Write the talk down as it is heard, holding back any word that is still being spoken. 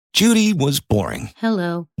Judy was boring.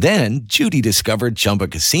 Hello. Then Judy discovered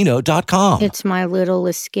ChumbaCasino.com. It's my little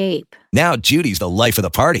escape. Now Judy's the life of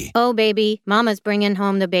the party. Oh, baby, mama's bringing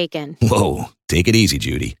home the bacon. Whoa, take it easy,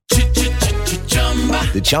 Judy.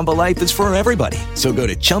 The Chumba life is for everybody. So go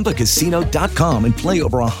to ChumbaCasino.com and play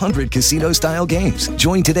over 100 casino-style games.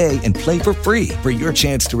 Join today and play for free for your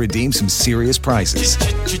chance to redeem some serious prizes.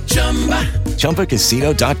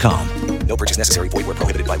 ChumbaCasino.com. No purchase necessary. Void where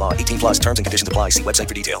prohibited by law. 18 plus terms and conditions apply. See website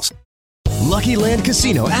for details. Lucky Land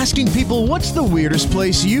Casino, asking people, what's the weirdest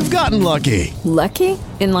place you've gotten lucky? Lucky?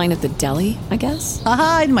 In line at the deli, I guess?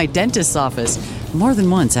 Aha, in my dentist's office. More than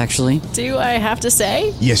once, actually. Do I have to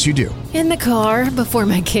say? Yes, you do. In the car before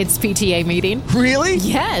my kids' PTA meeting. Really?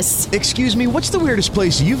 Yes. Excuse me, what's the weirdest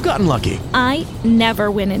place you've gotten lucky? I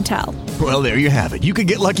never win and tell. Well, there you have it. You can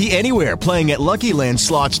get lucky anywhere, playing at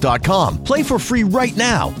LuckyLandSlots.com. Play for free right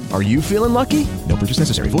now. Are you feeling lucky? No purchase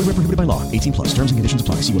necessary. Void where prohibited by law. 18 plus. Terms and conditions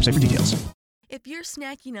apply. See website for details. If you're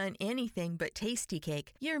snacking on anything but Tasty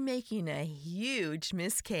Cake, you're making a huge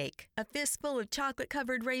mistake. A fistful of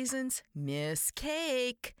chocolate-covered raisins?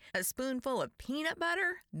 Mistake. A spoonful of peanut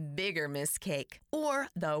butter? Bigger mistake. Or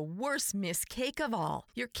the worst mistake of all,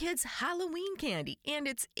 your kid's Halloween candy, and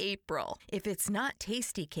it's April. If it's not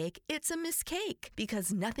Tasty Cake, it's a mistake,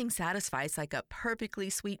 because nothing satisfies like a perfectly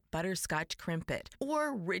sweet butterscotch crimpet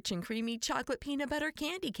or rich and creamy chocolate peanut butter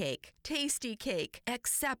candy cake. Tasty Cake,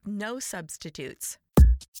 accept no substitute.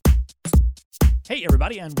 Hey,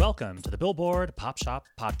 everybody, and welcome to the Billboard Pop Shop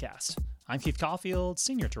Podcast. I'm Keith Caulfield,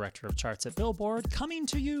 Senior Director of Charts at Billboard, coming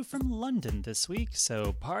to you from London this week,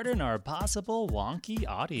 so pardon our possible wonky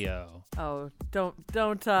audio. Oh,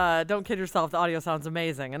 don't kid yourself. The audio sounds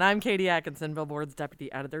amazing. And I'm Katie Atkinson, Billboard's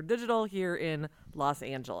Deputy Editor Digital here in Los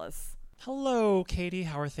Angeles. Hello, Katie.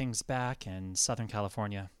 How are things back in Southern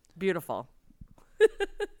California? Beautiful.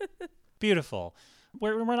 Beautiful.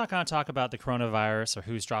 We're not going to talk about the coronavirus or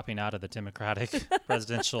who's dropping out of the Democratic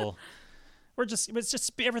presidential.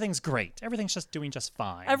 Everything's great. Everything's just doing just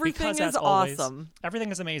fine. Everything is awesome. Everything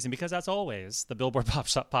is amazing because, as always, the Billboard Pop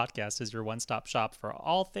Shop Podcast is your one-stop shop for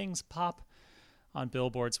all things pop on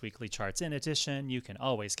Billboard's weekly charts. In addition, you can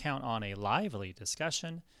always count on a lively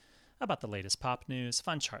discussion about the latest pop news,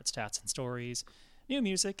 fun chart stats and stories, new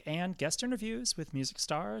music, and guest interviews with music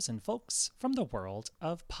stars and folks from the world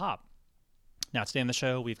of pop. Now, today on the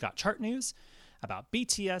show, we've got chart news about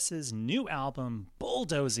BTS's new album,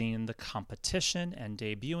 bulldozing the competition and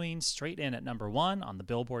debuting straight in at number 1 on the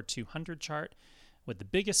Billboard 200 chart with the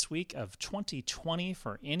biggest week of 2020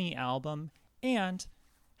 for any album, and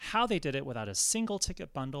how they did it without a single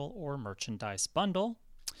ticket bundle or merchandise bundle.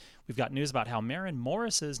 We've got news about how Maren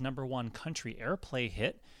Morris's number 1 country airplay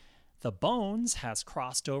hit, The Bones, has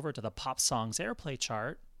crossed over to the pop songs airplay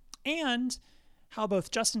chart, and how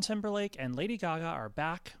both Justin Timberlake and Lady Gaga are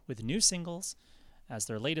back with new singles as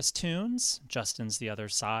their latest tunes, Justin's The Other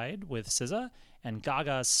Side with SZA and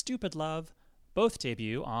Gaga's Stupid Love, both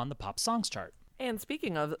debut on the pop songs chart. And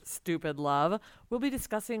speaking of Stupid Love, we'll be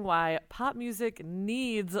discussing why pop music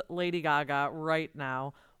needs Lady Gaga right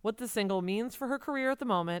now, what the single means for her career at the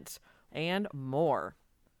moment, and more.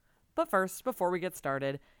 But first, before we get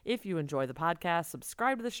started, if you enjoy the podcast,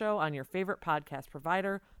 subscribe to the show on your favorite podcast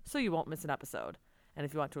provider so you won't miss an episode. And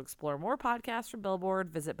if you want to explore more podcasts from Billboard,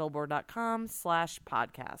 visit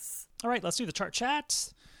billboard.com/podcasts. All right, let's do the chart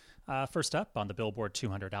chat. First up on the Billboard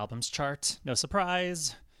 200 albums chart, no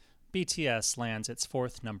surprise, BTS lands its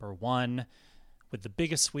 4th number 1 with the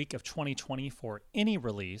biggest week of 2020 for any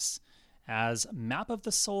release, as Map of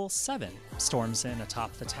the Soul 7 storms in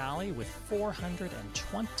atop the tally with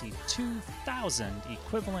 422,000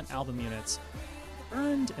 equivalent album units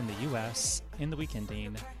earned in the U.S. in the week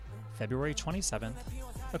ending February 27th,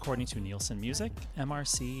 according to Nielsen Music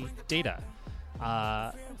MRC data.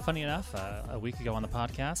 Funny enough, a week ago on the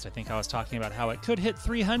podcast, I think I was talking about how it could hit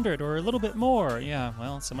 300 or a little bit more. Yeah,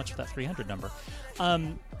 well, so much for that 300 number.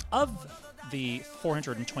 Of the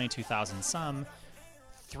 422,000 some,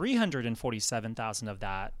 347,000 of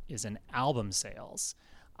that is in album sales.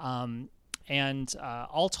 And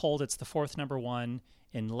all told, it's the 4th number 1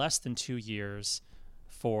 in less than 2 years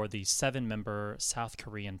for the 7-member South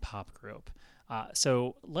Korean pop group.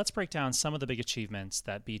 So let's break down some of the big achievements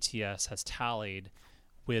that BTS has tallied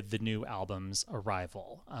with the new album's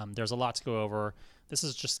arrival. There's a lot to go over. This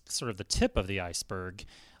is just sort of the tip of the iceberg.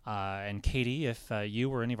 And Katie, if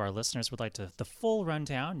you or any of our listeners would like the full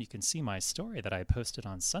rundown, you can see my story that I posted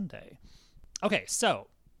on Sunday. Okay, so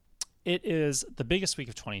it is the biggest week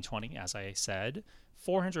of 2020, as I said,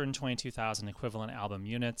 422,000 equivalent album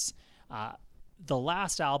units. The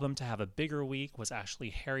last album to have a bigger week was actually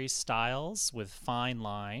Harry Styles with Fine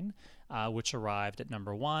Line. which arrived at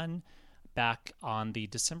number 1 back on the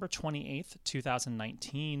December 28th,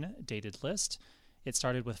 2019 dated list. It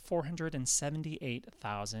started with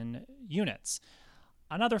 478,000 units.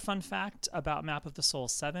 Another fun fact about Map of the Soul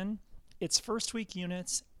 7, its first week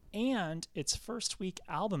units and its first week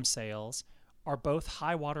album sales are both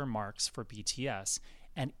high water marks for BTS,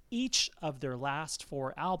 and each of their last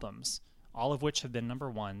 4 albums, all of which have been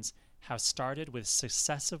number 1s, have started with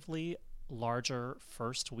successively larger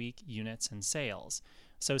first week units and sales.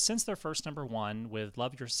 So since their first number 1 with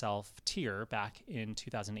Love Yourself Tear back in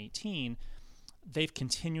 2018, they've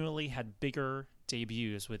continually had bigger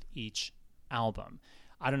debuts with each album.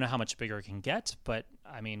 I don't know how much bigger it can get, but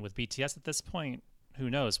I mean, with BTS at this point, who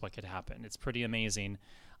knows what could happen? It's pretty amazing.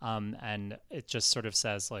 And it just sort of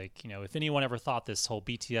says, like, you know, if anyone ever thought this whole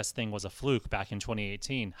BTS thing was a fluke back in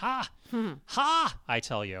 2018, ha, I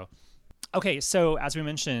tell you. Okay, so as we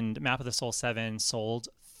mentioned, Map of the Soul 7 sold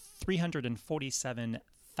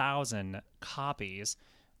 347,000 copies,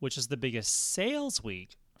 which is the biggest sales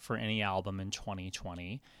week for any album in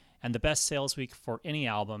 2020, and the best sales week for any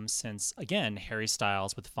album since, again, Harry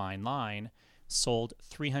Styles with Fine Line sold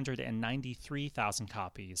 393,000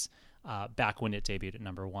 copies back when it debuted at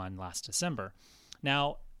number 1 last December.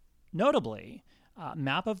 Now, notably,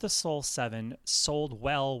 Map of the Soul 7 sold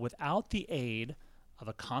well without the aid of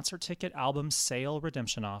a concert ticket album sale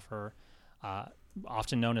redemption offer,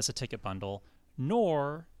 often known as a ticket bundle,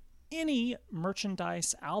 nor any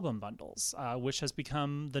merchandise album bundles, which has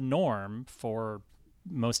become the norm for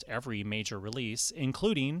most every major release,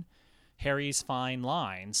 including Harry's Fine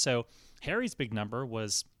Line. So Harry's big number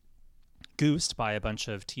was goosed by a bunch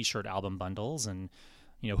of t-shirt album bundles and,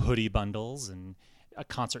 you know, hoodie bundles and a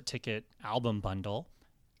concert ticket album bundle.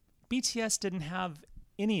 BTS didn't have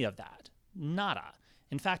any of that. Nada.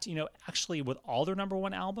 In fact, you know, actually with all their number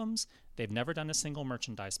 1 albums, they've never done a single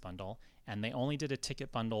merchandise bundle, and they only did a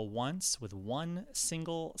ticket bundle once with one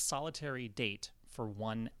single solitary date for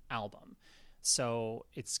one album. So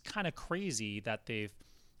it's kind of crazy that they've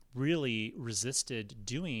really resisted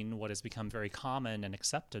doing what has become very common and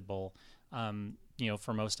acceptable, you know,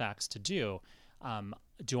 for most acts to do.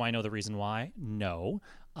 Do I know the reason why? No.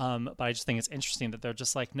 But I just think it's interesting that they're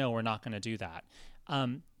just like, no, we're not going to do that.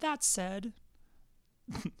 That said,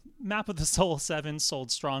 Map of the Soul 7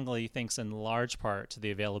 sold strongly thanks in large part to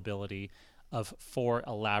the availability of 4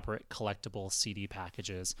 elaborate collectible CD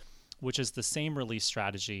packages, which is the same release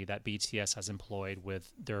strategy that BTS has employed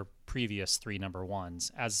with their previous 3 number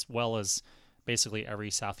 1s, as well as basically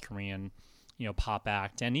every South Korean, you know, pop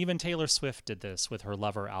act. And even Taylor Swift did this with her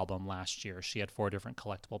Lover album last year. She had 4 different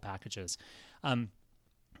collectible packages.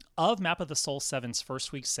 Of Map of the Soul 7's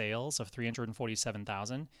first week sales of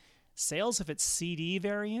 347,000, sales of its CD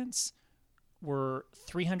variants were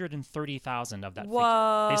 330,000 of that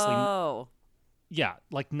Whoa. figure. Basically, yeah,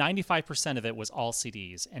 like 95% of it was all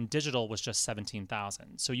CDs, and digital was just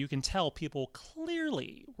 17,000. So you can tell people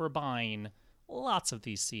clearly were buying lots of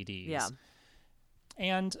these CDs. Yeah.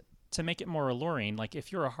 And to make it more alluring, like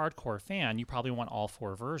if you're a hardcore fan, you probably want all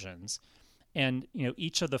 4 versions. And, you know,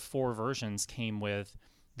 each of the 4 versions came with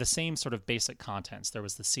the same sort of basic contents. There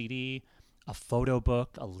was the CD, a photo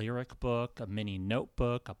book, a lyric book, a mini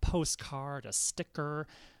notebook, a postcard, a sticker.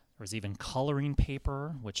 There was even coloring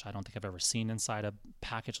paper, which I don't think I've ever seen inside a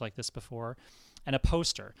package like this before, and a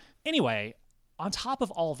poster. Anyway, on top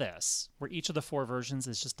of all this, where each of the 4 versions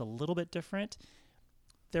is just a little bit different,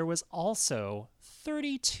 there was also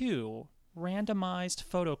 32 randomized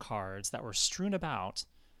photo cards that were strewn about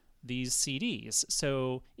these CDs.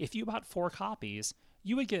 So if you bought 4 copies,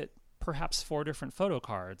 you would get perhaps 4 different photo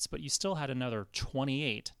cards, but you still had another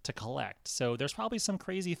 28 to collect. So there's probably some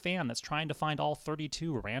crazy fan that's trying to find all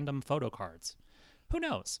 32 random photo cards. Who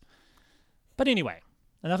knows? But anyway,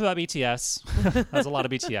 enough about BTS. That was a lot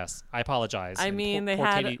of BTS. I apologize. I mean, they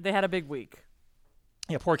had a big week.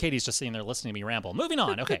 Yeah, poor Katie's just sitting there listening to me ramble. Moving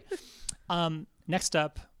on. Okay. Next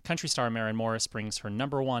up, country star Maren Morris brings her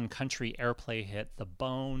number 1 country airplay hit, The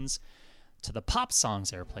Bones, to the Pop Songs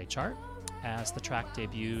Airplay chart as the track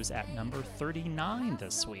debuts at number 39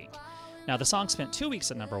 this week. Now, the song spent 2 weeks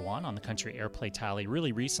at number 1 on the country airplay tally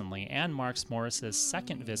really recently and marks Morris's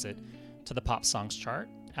second visit to the Pop Songs chart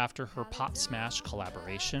after her pop smash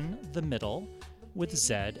collaboration, The Middle, with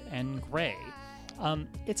Zedd and Gray.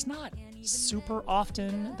 It's not super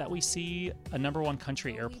often that we see a number 1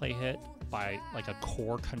 country airplay hit by like a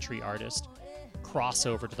core country artist cross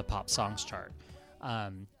over to the Pop Songs chart.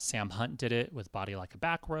 Sam Hunt did it with Body Like a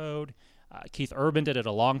Back Road. Keith Urban did it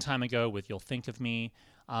a long time ago with You'll Think of Me.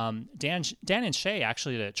 Dan and Shay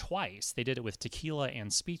actually did it twice. They did it with Tequila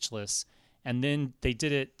and Speechless, and then they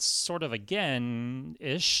did it sort of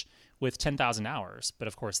again-ish with 10,000 Hours. But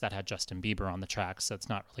of course, that had Justin Bieber on the track, so it's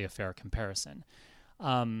not really a fair comparison.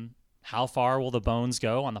 How far will the Bones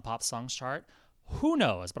go on the pop songs chart? Who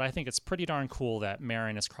knows? But I think it's pretty darn cool that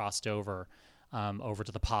Marin has crossed over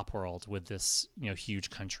to the pop world with this, huge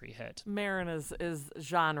country hit. Marin is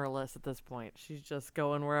genreless at this point. She's just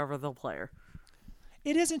going wherever they'll play her.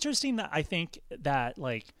 It is interesting that I think that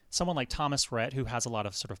like someone like Thomas Rhett, who has a lot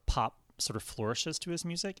of sort of pop sort of flourishes to his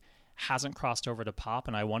music, hasn't crossed over to pop,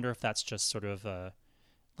 and I wonder if that's just sort of a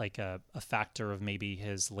factor of maybe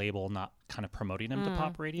his label not kind of promoting him to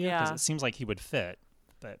pop radio, because it seems like he would fit.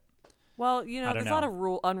 But well, there's a lot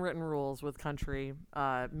of unwritten rules with country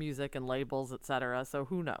music and labels, etc. So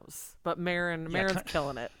who knows? But Marin's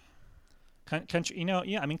killing it. Country,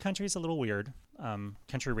 country's a little weird.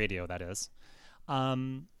 Country radio, that is.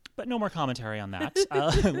 But no more commentary on that.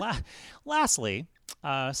 Lastly,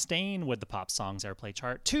 staying with the pop songs airplay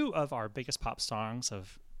chart, two of our biggest pop stars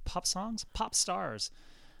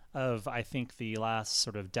of, I think, the last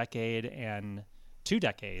sort of decade and 2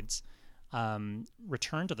 decades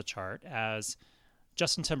returned to the chart as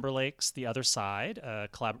Justin Timberlake's The Other Side, a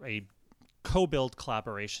co-build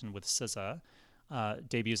collaboration with SZA,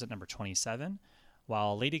 debuts at number 27,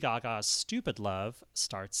 while Lady Gaga's Stupid Love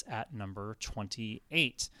starts at number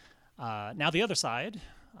 28. Now, The Other Side,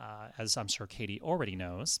 as I'm sure Katie already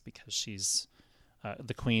knows because she's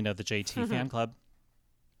the queen of the JT fan club,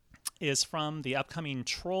 is from the upcoming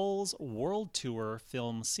Trolls World Tour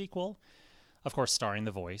film sequel, of course starring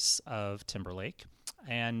the voice of Timberlake.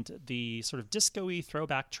 And the sort of disco-y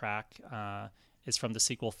throwback track is from the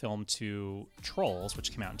sequel film to Trolls,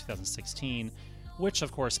 which came out in 2016, which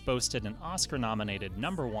of course boasted an Oscar-nominated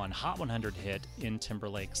 #1 Hot 100 hit in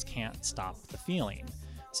Timberlake's Can't Stop the Feeling.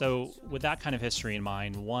 So with that kind of history in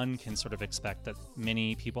mind, one can sort of expect that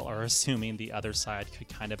many people are assuming The Other Side could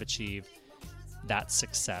kind of achieve that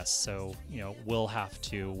success. So, we'll have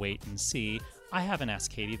to wait and see. I haven't asked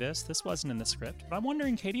Katie this. This wasn't in the script. But I'm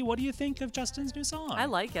wondering, Katie, what do you think of Justin's new song? I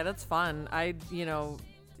like it. It's fun.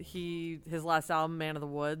 His last album, Man of the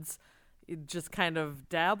Woods, it just kind of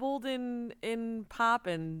dabbled in pop,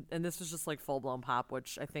 and this was just like full-blown pop,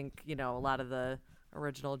 which I think, a lot of the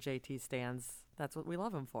original JT stands, that's what we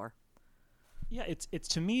love him for. Yeah, it's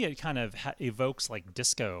to me, it kind of evokes like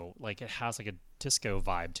disco, like it has like a disco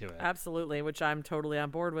vibe to it. Absolutely, which I'm totally on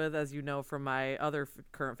board with, as you know from my other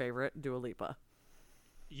current favorite, Dua Lipa.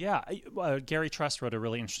 Yeah, Gary Trust wrote a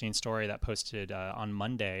really interesting story that posted on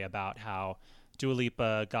Monday about how Dua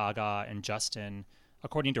Lipa, Gaga, and Justin,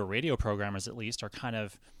 according to radio programmers at least, are kind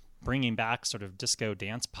of bringing back sort of disco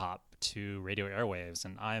dance pop to radio airwaves,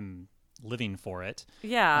 and I'm living for it.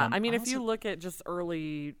 Yeah, if you look at just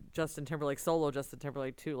early Justin Timberlake, solo Justin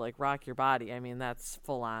Timberlake too, like Rock Your Body, that's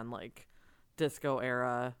full on like disco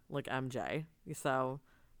era, like MJ. So,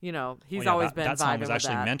 he's always been vibing with that. That song was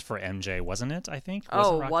actually meant for MJ, wasn't it? I think.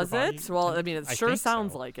 Was it? Well, it sure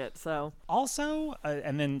sounds like it. So also,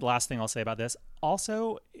 and then last thing I'll say about this.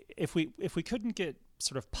 Also, if we couldn't get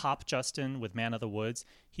sort of pop Justin with Man of the Woods,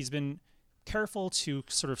 he's been careful to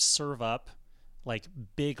sort of serve up like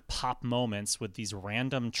big pop moments with these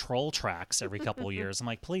random troll tracks every couple of years. I'm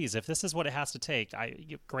like, please, if this is what it has to take,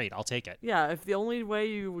 great, I'll take it. Yeah, if the only way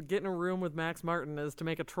you would get in a room with Max Martin is to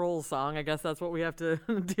make a troll song, I guess that's what we have to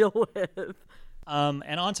deal with.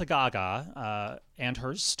 And on to Gaga and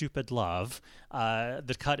her Stupid Love.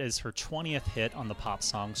 The cut is her 20th hit on the pop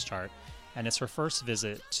songs chart, and it's her first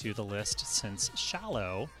visit to the list since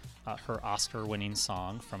Shallow, her Oscar-winning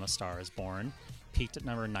song from A Star Is Born, peaked at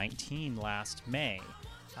number 19 last May.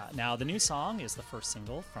 Now, the new song is the first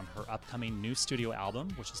single from her upcoming new studio album,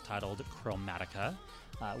 which is titled Chromatica,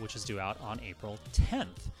 which is due out on April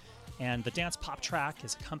 10th. And the dance pop track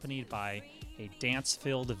is accompanied by a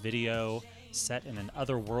dance-filled video set in an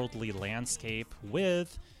otherworldly landscape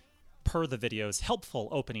with, per the video's helpful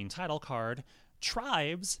opening title card,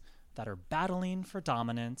 tribes that are battling for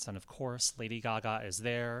dominance. And of course, Lady Gaga is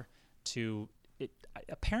there to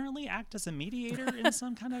apparently act as a mediator in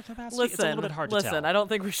some kind of capacity. It's a little bit hard to tell. I don't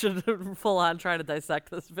think we should full on try to dissect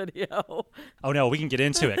this video. Oh no, we can get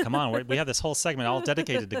into it. Come on, we have this whole segment all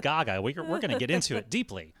dedicated to Gaga. We're going to get into it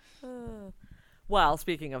deeply. Well,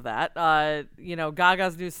 speaking of that,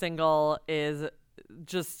 Gaga's new single is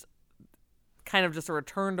just kind of just a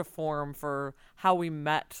return to form for how we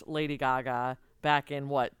met Lady Gaga back in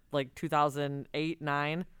 2008,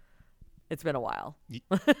 2009. It's been a while.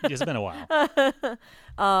 It's been a while.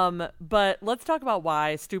 But let's talk about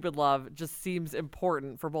why Stupid Love just seems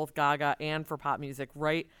important for both Gaga and for pop music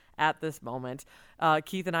right at this moment.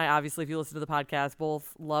 Keith and I, obviously, if you listen to the podcast,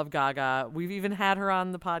 both love Gaga. We've even had her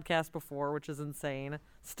on the podcast before, which is insane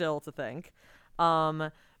still to think.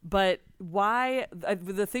 But why,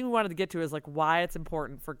 the thing we wanted to get to is like why it's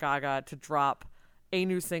important for Gaga to drop a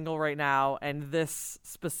new single right now and this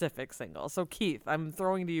specific single. So Keith, I'm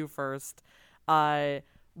throwing to you first.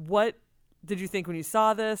 What did you think when you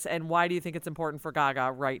saw this, and why do you think it's important for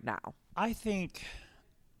Gaga right now? I think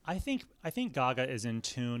Gaga is in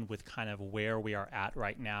tune with kind of where we are at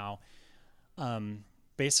right now.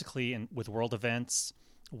 Basically with world events,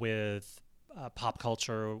 with pop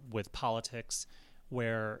culture, with politics,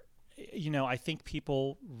 where, I think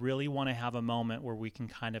people really want to have a moment where we can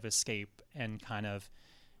kind of escape and kind of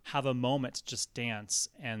have a moment to just dance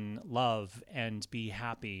and love and be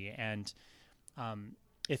happy. And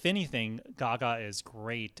if anything, Gaga is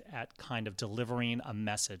great at kind of delivering a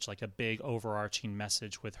message, like a big overarching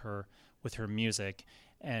message with her music,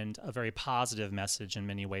 and a very positive message in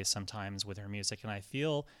many ways sometimes with her music.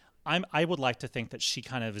 And I would like to think that she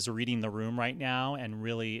kind of is reading the room right now and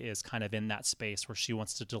really is kind of in that space where she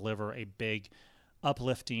wants to deliver a big,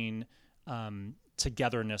 uplifting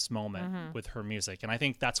togetherness moment with her music. And I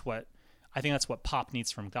think that's what pop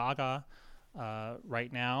needs from Gaga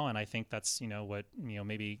right now. And I think that's what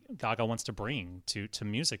maybe Gaga wants to bring to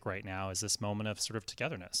music right now, is this moment of sort of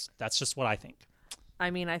togetherness. That's just what I think.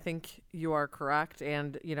 I mean, I think you are correct.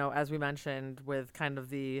 And, as we mentioned with kind of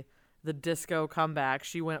the disco comeback,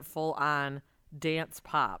 she went full on dance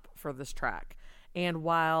pop for this track. And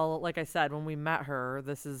while, like I said, when we met her,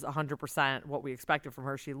 this is 100% what we expected from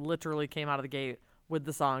her. She literally came out of the gate with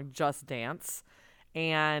the song Just Dance.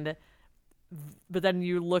 But then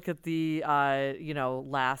you look at the,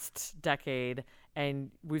 last decade,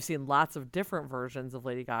 and we've seen lots of different versions of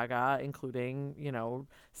Lady Gaga, including,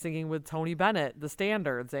 singing with Tony Bennett, the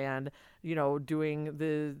Standards, and, doing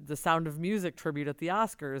the Sound of Music tribute at the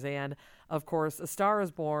Oscars. And, of course, A Star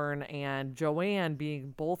is Born and Joanne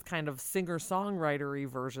being both kind of singer-songwriter-y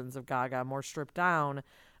versions of Gaga, more stripped down,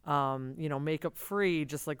 makeup free,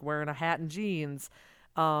 just like wearing a hat and jeans.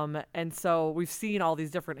 And so we've seen all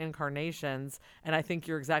these different incarnations, and I think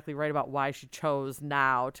you're exactly right about why she chose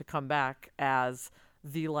now to come back as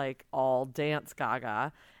the all dance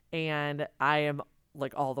Gaga, and I am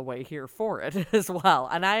all the way here for it as well.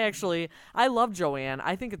 And I love Joanne.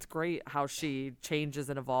 I think it's great how she changes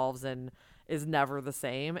and evolves and is never the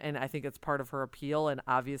same, and I think it's part of her appeal. And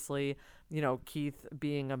obviously, Keith,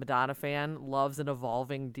 being a Madonna fan, loves an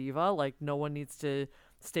evolving diva. No one needs to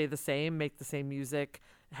stay the same, make the same music,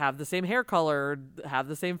 have the same hair color, have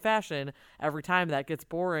the same fashion every time. That gets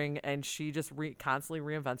boring, and she just constantly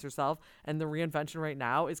reinvents herself. And the reinvention right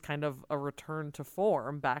now is kind of a return to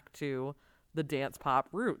form, back to the dance pop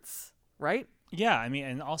roots, right? Yeah, I mean,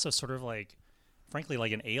 and also sort of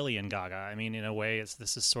frankly, an alien Gaga. I mean, in a way,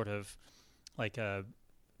 this is sort of like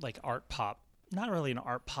art pop, not really an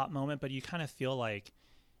art pop moment, but you kind of feel like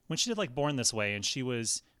when she did Born This Way, and she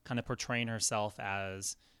was kind of portraying herself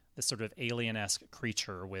as this sort of alien-esque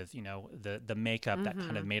creature with, the makeup that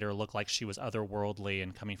kind of made her look like she was otherworldly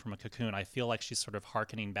and coming from a cocoon. I feel like she's sort of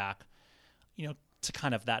hearkening back, to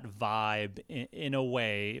kind of that vibe in a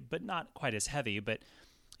way, but not quite as heavy. But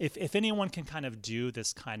if anyone can kind of do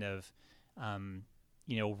this kind of,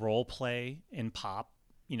 role play in pop,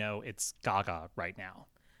 it's Gaga right now.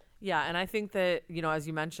 Yeah, and I think that, as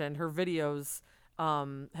you mentioned, her videos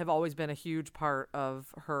have always been a huge part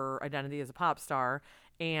of her identity as a pop star.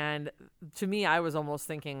 And to me, I was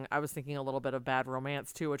thinking a little bit of Bad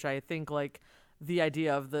Romance too, which I think the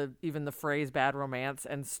idea of even the phrase Bad Romance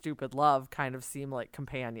and Stupid Love kind of seem like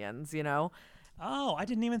companions, Oh, I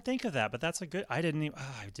didn't even think of that, but that's I didn't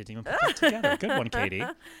even put that together. Good one, Katie.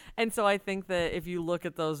 And so I think that if you look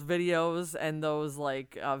at those videos and those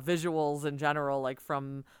visuals in general,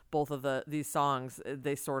 from both of these songs,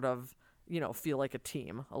 they sort of, feel like a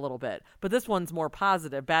team a little bit. But this one's more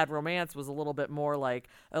positive. Bad Romance was a little bit more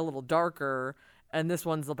a little darker, and this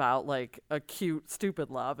one's about a cute Stupid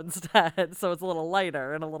Love instead. So it's a little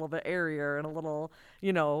lighter and a little bit airier and a little,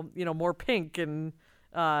 more pink, and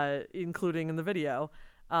including in the video.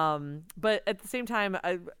 But at the same time,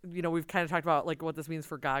 we've kind of talked about what this means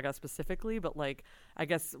for Gaga specifically, but I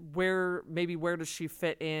guess where does she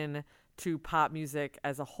fit in to pop music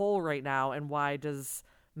as a whole right now, and why does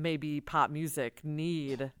maybe pop music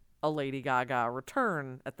need a Lady Gaga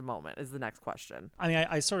return at the moment is the next question. I mean,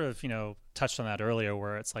 I sort of, touched on that earlier,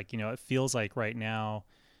 where it's it feels like right now,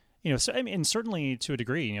 so I mean, certainly to a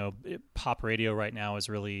degree, pop radio right now is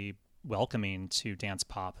really welcoming to dance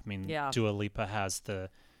pop. I mean, yeah. Dua Lipa has the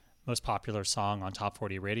most popular song on Top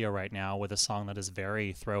 40 radio right now, with a song that is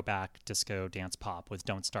very throwback disco dance pop with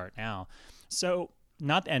Don't Start Now. So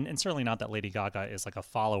Not and certainly not that Lady Gaga is like a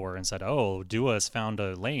follower and said, "Oh, Dua has found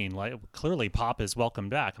a lane. Like clearly, pop is welcome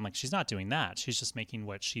back." I'm like, she's not doing that. She's just making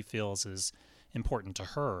what she feels is important to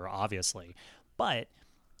her, obviously. But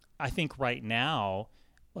I think right now,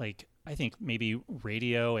 like I think maybe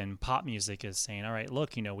radio and pop music is saying, "All right,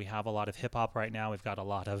 look, we have a lot of hip hop right now. We've got a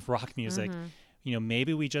lot of rock music.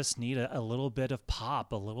 Maybe we just need a little bit of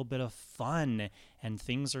pop, a little bit of fun." And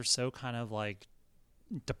things are so kind of like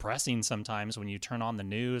depressing sometimes when you turn on the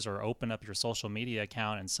news or open up your social media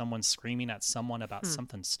account and someone's screaming at someone about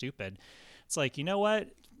something stupid. It's like, you know what?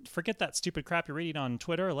 Forget that stupid crap you're reading on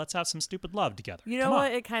Twitter. Let's have some stupid love together. You know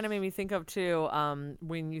what? It kind of made me think of too.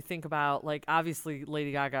 When you think about, like, obviously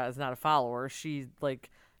Lady Gaga is not a follower. She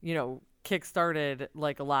kickstarted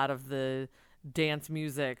like a lot of the dance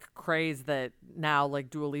music craze that now like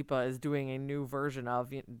Dua Lipa is doing a new version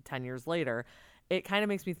of 10 years later. It kind of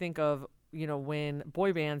makes me think of, when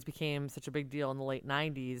boy bands became such a big deal in the late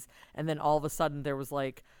 90s, and then all of a sudden there was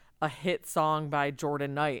like a hit song by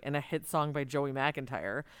Jordan Knight and a hit song by Joey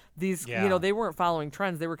McIntyre. These, they weren't following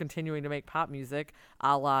trends. They were continuing to make pop music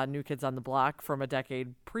a la New Kids on the Block from a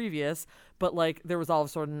decade previous. But like there was all of a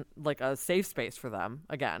sudden like a safe space for them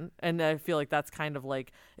again. And I feel like that's kind of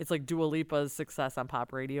like, it's like Dua Lipa's success on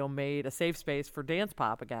pop radio made a safe space for dance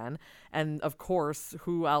pop again. And of course,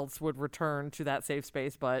 who else would return to that safe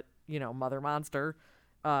space but, Mother Monster,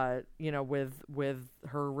 with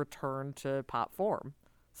her return to pop form.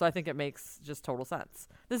 So I think it makes just total sense.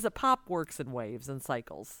 This is a pop works in waves and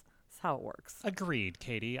cycles. That's how it works. Agreed,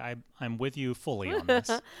 Katie. I'm with you fully on this.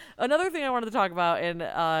 Another thing I wanted to talk about, and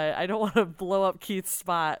I don't want to blow up Keith's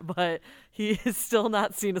spot, but he has still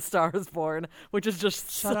not seen A Star Is Born, which is just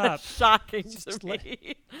shocking to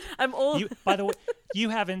me. I'm old. By the way, you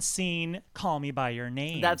haven't seen Call Me By Your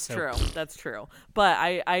Name. That's true. That's true.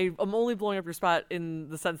 But I'm only blowing up your spot in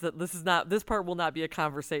the sense that this part will not be a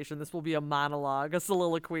conversation. This will be a monologue, a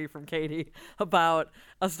soliloquy from Katie about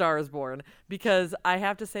A Star Is Born. Because I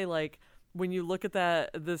have to say, like, when you look at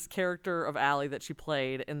this character of Allie that she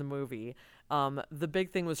played in the movie, the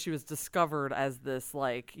big thing was she was discovered as this,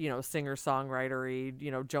 like, singer-songwriter-y,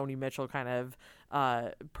 Joni Mitchell kind of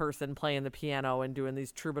person playing the piano and doing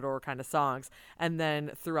these troubadour kind of songs. And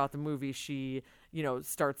then throughout the movie, she,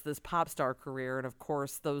 starts this pop star career. And of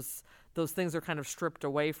course, those things are kind of stripped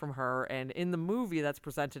away from her. And in the movie, that's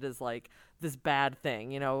presented as like this bad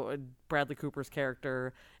thing. Bradley Cooper's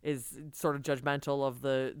character is sort of judgmental of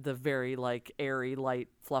the very like airy, light,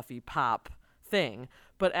 fluffy pop thing.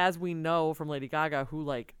 But as we know from Lady Gaga, who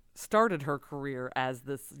like started her career as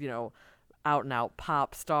this, out and out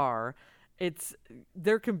pop star,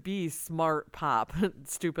 there can be smart pop,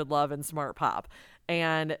 stupid love and smart pop.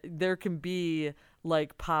 And there can be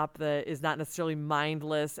like pop that is not necessarily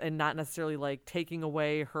mindless and not necessarily like taking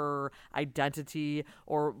away her identity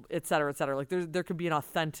or et cetera, et cetera. Like there can be an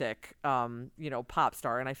authentic, pop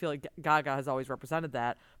star. And I feel like Gaga has always represented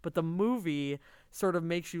that. But the movie sort of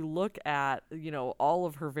makes you look at, all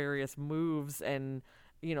of her various moves and,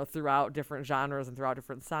 throughout different genres and throughout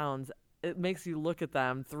different sounds. It makes you look at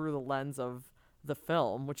them through the lens of the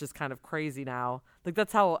film, which is kind of crazy now. Like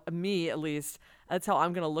that's how I'm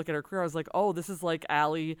going to look at her career. I was like, oh, this is like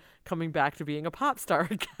Allie coming back to being a pop star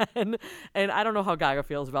again. And I don't know how Gaga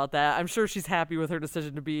feels about that. I'm sure she's happy with her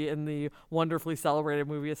decision to be in the wonderfully celebrated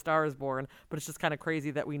movie A Star Is Born, but it's just kind of crazy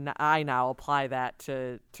that I now apply that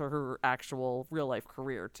to her actual real life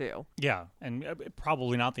career too. Yeah. And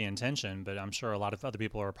probably not the intention, but I'm sure a lot of other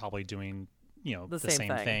people are probably doing the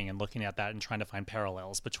same thing and looking at that and trying to find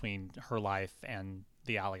parallels between her life and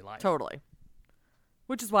the Allie life. Totally.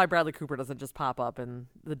 Which is why Bradley Cooper doesn't just pop up in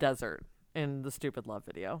the desert in the Stupid Love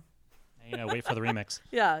video. Wait for the remix.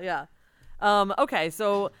 Yeah. Okay,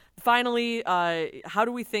 so finally, how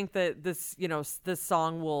do we think that this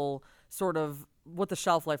song will sort of, what the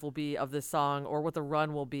shelf life will be of this song or what the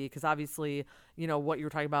run will be? Because obviously, what you were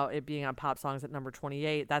talking about, it being on Pop Songs at number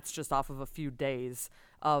 28, that's just off of a few days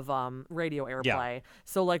of radio airplay. Yeah.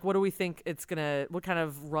 So like, what do we think what kind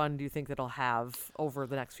of run do you think it'll have over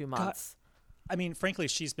the next few months? I mean, frankly,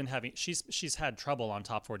 she's had trouble on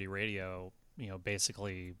Top 40 radio,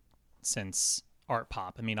 basically since Art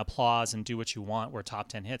Pop. I mean, Applause and Do What You Want were top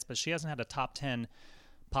 10 hits, but she hasn't had a top 10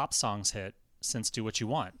 pop songs hit since Do What You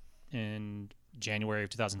Want in January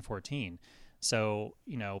of 2014. So,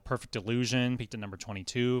 Perfect Illusion peaked at number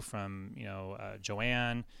 22 from,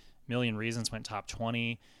 Joanne. Million Reasons went top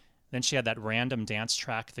 20. Then she had that random dance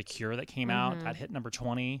track, The Cure, that came out. That hit number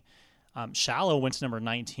 20. Shallow went to number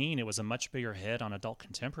 19. It was a much bigger hit on adult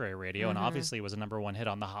contemporary radio, and obviously it was a number one hit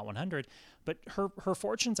on the Hot 100. But her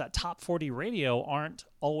fortunes at top 40 radio aren't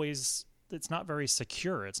always not very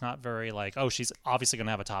secure. It's not very like, oh, she's obviously going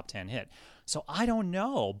to have a top 10 hit. So I don't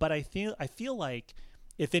know, but I feel like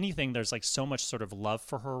if anything, there's like so much sort of love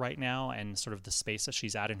for her right now and sort of the space that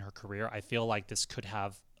she's at in her career. I feel like this could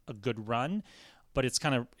have a good run, but it's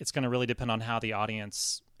going to really depend on how the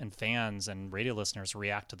audience and fans and radio listeners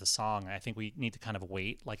react to the song. I think we need to kind of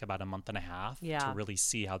wait like about a month and a half to really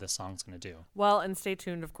see how this song's going to do. Well, and stay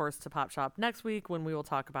tuned, of course, to Pop Shop next week when we will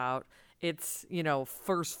talk about its,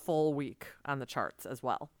 first full week on the charts as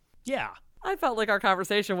well. Yeah. I felt like our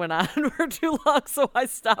conversation went on for too long, so I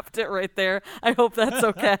stopped it right there. I hope that's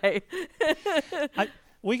okay.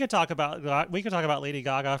 We could talk about Lady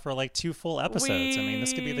Gaga for like 2 full episodes. I mean,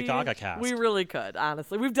 this could be the Gaga cast. We really could,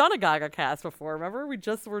 honestly. We've done a Gaga cast before. Remember, we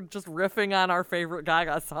were just riffing on our favorite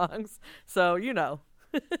Gaga songs. So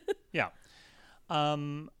Yeah.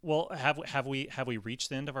 Well, have we reached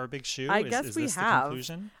the end of our big shoe? I guess is we this have. The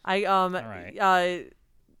conclusion? All right.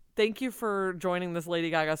 Thank you for joining this Lady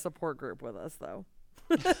Gaga support group with us, though.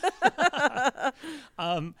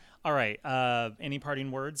 All right. Any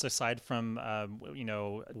parting words aside from,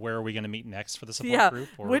 where are we going to meet next for the support group?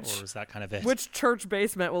 Or is that kind of it? Which church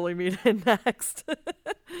basement will we meet in next?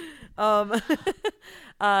 No,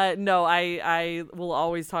 I will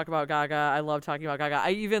always talk about Gaga. I love talking about Gaga.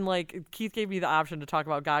 I even Keith gave me the option to talk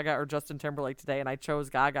about Gaga or Justin Timberlake today, and I chose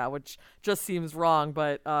Gaga, which just seems wrong,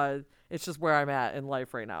 but it's just where I'm at in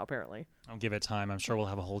life right now, apparently. I'll give it time. I'm sure we'll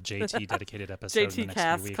have a whole JT dedicated episode JT in the next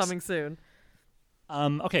cast few weeks. coming soon.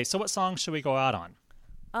 Okay, so what song should we go out on?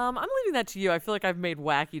 I'm leaving that to you. I feel like I've made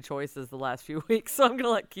wacky choices the last few weeks, so I'm going to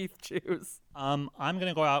let Keith choose. I'm going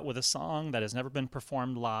to go out with a song that has never been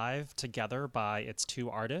performed live together by its 2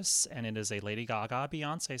 artists, and it is a Lady Gaga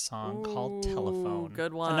Beyonce song called Telephone.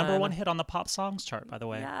 Good one. The #1 hit on the pop songs chart, by the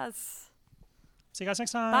way. Yes. See you guys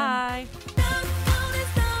next time. Bye.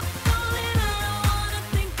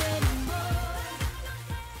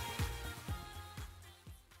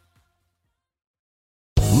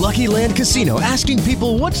 Lucky Land Casino, asking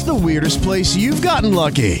people, what's the weirdest place you've gotten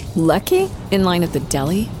lucky? Lucky? In line at the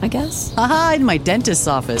deli, I guess? Aha, in my dentist's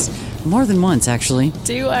office. More than once, actually.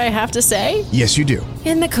 Do I have to say? Yes, you do.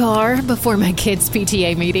 In the car before my kids'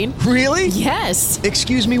 PTA meeting. Really? Yes.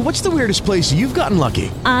 Excuse me, what's the weirdest place you've gotten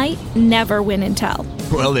lucky? I never win and tell.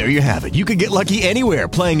 Well, there you have it. You can get lucky anywhere,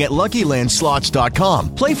 playing at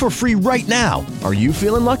LuckyLandSlots.com. Play for free right now. Are you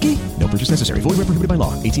feeling lucky? No purchase necessary. Void where prohibited by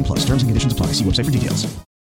law. 18+. Terms and conditions apply. See website for details.